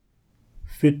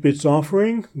Fitbit's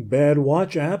offering, bad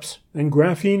watch apps, and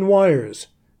graphene wires.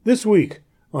 This week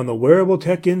on the Wearable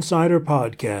Tech Insider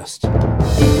podcast.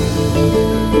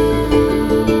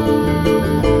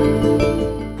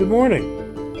 Good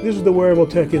morning. This is the Wearable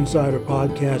Tech Insider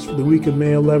podcast for the week of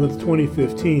May 11th,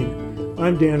 2015.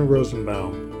 I'm Dan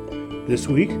Rosenbaum. This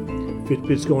week,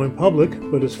 Fitbit's going public,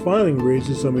 but its filing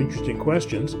raises some interesting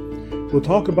questions. We'll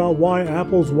talk about why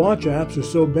Apple's watch apps are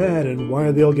so bad and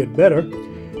why they'll get better.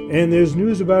 And there's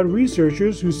news about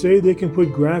researchers who say they can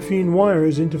put graphene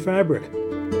wires into fabric.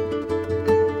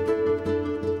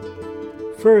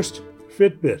 First,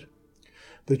 Fitbit.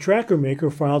 The tracker maker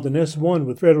filed an S-1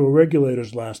 with federal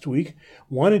regulators last week,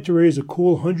 wanting to raise a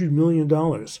cool $100 million.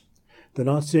 They're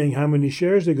not saying how many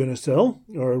shares they're going to sell,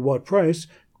 or at what price,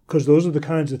 because those are the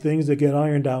kinds of things that get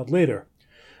ironed out later.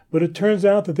 But it turns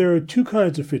out that there are two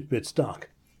kinds of Fitbit stock,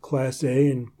 Class A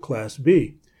and Class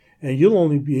B. And you'll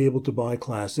only be able to buy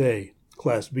Class A.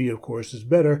 Class B, of course, is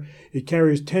better. It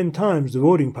carries 10 times the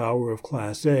voting power of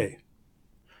Class A.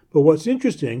 But what's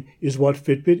interesting is what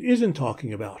Fitbit isn't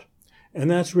talking about,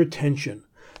 and that's retention.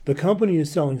 The company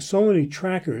is selling so many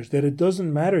trackers that it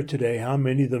doesn't matter today how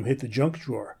many of them hit the junk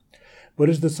drawer. But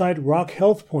as the site Rock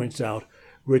Health points out,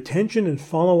 retention and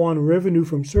follow-on revenue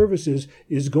from services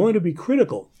is going to be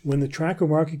critical when the tracker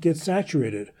market gets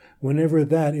saturated, whenever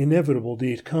that inevitable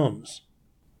date comes.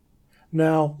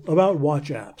 Now, about watch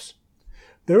apps.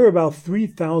 There are about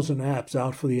 3,000 apps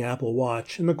out for the Apple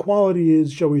Watch, and the quality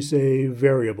is, shall we say,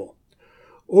 variable.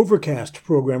 Overcast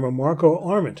programmer Marco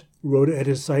Arment wrote at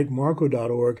his site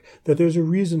marco.org that there's a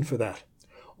reason for that.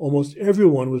 Almost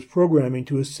everyone was programming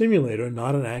to a simulator,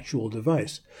 not an actual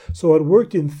device, so what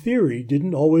worked in theory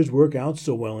didn't always work out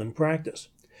so well in practice.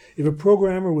 If a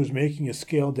programmer was making a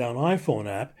scaled-down iPhone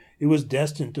app, it was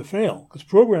destined to fail, because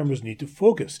programmers need to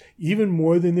focus, even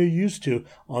more than they're used to,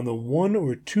 on the one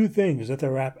or two things that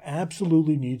their app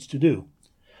absolutely needs to do.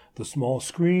 The small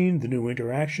screen, the new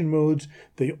interaction modes,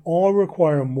 they all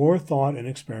require more thought and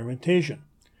experimentation.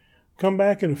 Come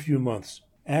back in a few months.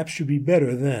 Apps should be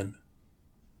better then.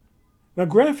 Now,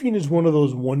 graphene is one of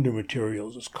those wonder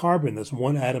materials. It's carbon that's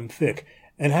one atom thick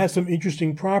and has some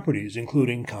interesting properties,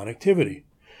 including connectivity.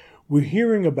 We're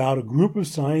hearing about a group of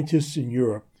scientists in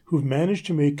Europe who've managed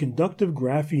to make conductive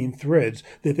graphene threads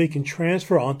that they can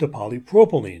transfer onto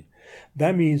polypropylene.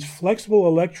 That means flexible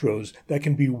electrodes that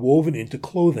can be woven into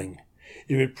clothing.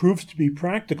 If it proves to be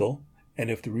practical,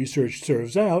 and if the research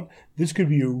serves out, this could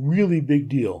be a really big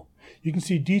deal. You can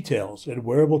see details at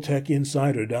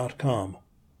wearabletechinsider.com.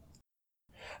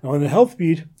 Now, in the health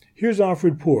beat, here's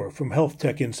Alfred Poor from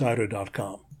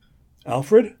healthtechinsider.com.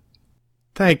 Alfred?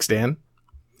 Thanks, Dan.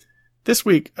 This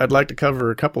week, I'd like to cover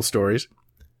a couple stories.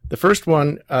 The first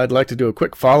one, I'd like to do a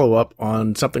quick follow-up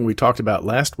on something we talked about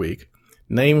last week.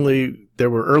 Namely, there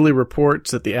were early reports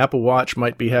that the Apple Watch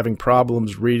might be having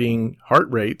problems reading heart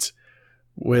rates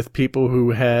with people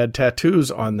who had tattoos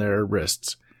on their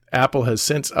wrists. Apple has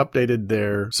since updated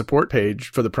their support page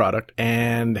for the product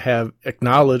and have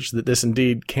acknowledged that this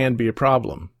indeed can be a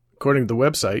problem. According to the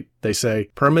website, they say,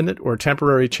 permanent or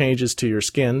temporary changes to your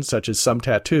skin, such as some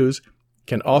tattoos,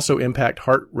 can also impact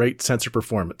heart rate sensor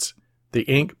performance. The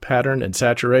ink, pattern, and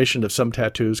saturation of some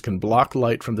tattoos can block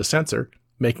light from the sensor,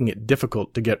 making it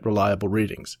difficult to get reliable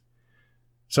readings.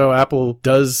 So Apple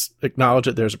does acknowledge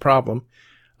that there's a problem.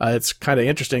 It's kind of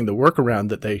interesting, the workaround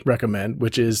that they recommend,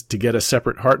 which is to get a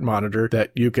separate heart monitor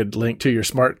that you could link to your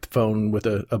smartphone with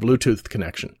a Bluetooth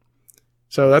connection.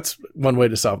 So that's one way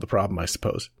to solve the problem, I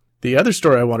suppose. The other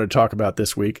story I wanted to talk about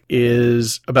this week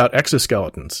is about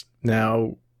exoskeletons.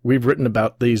 Now, we've written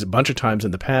about these a bunch of times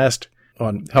in the past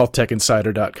on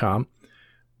healthtechinsider.com,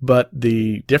 but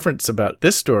the difference about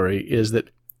this story is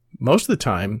that most of the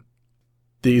time,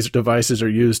 these devices are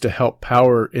used to help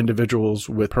power individuals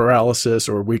with paralysis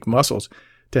or weak muscles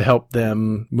to help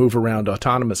them move around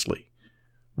autonomously.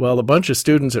 Well, a bunch of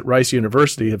students at Rice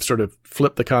University have sort of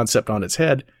flipped the concept on its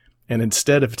head and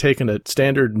instead have taken a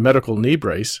standard medical knee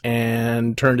brace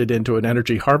and turned it into an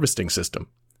energy harvesting system.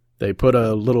 They put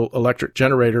a little electric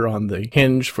generator on the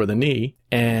hinge for the knee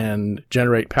and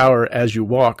generate power as you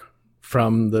walk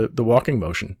from the walking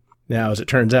motion. Now, as it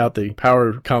turns out, the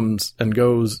power comes and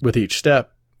goes with each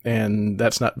step, and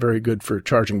that's not very good for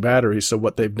charging batteries. So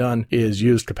what they've done is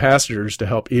used capacitors to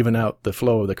help even out the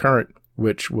flow of the current,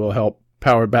 which will help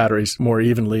power batteries more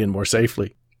evenly and more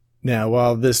safely. Now,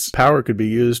 while this power could be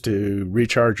used to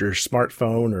recharge your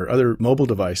smartphone or other mobile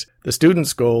device, the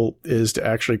student's goal is to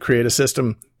actually create a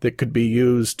system that could be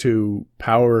used to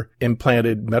power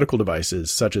implanted medical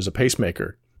devices, such as a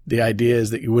pacemaker. The idea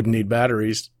is that you wouldn't need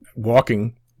batteries.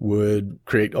 Walking would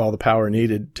create all the power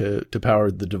needed to power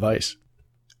the device.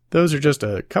 Those are just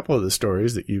a couple of the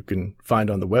stories that you can find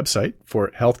on the website.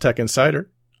 For Health Tech Insider,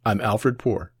 I'm Alfred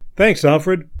Poor. Thanks,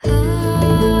 Alfred.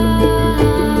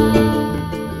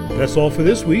 That's all for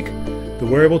this week. The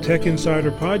Wearable Tech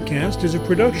Insider podcast is a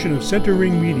production of Center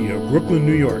Ring Media, Brooklyn,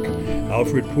 New York.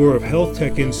 Alfred Poor of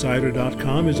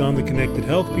HealthTechInsider.com is on the Connected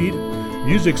Health beat.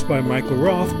 Music's by Michael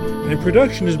Roth, and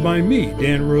production is by me,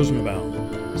 Dan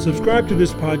Rosenbaum. Subscribe to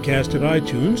this podcast at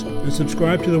iTunes and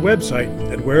subscribe to the website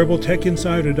at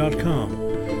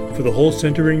WearableTechInsider.com. For the whole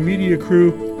Center Ring Media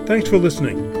crew, thanks for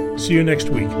listening. See you next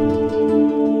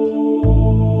week.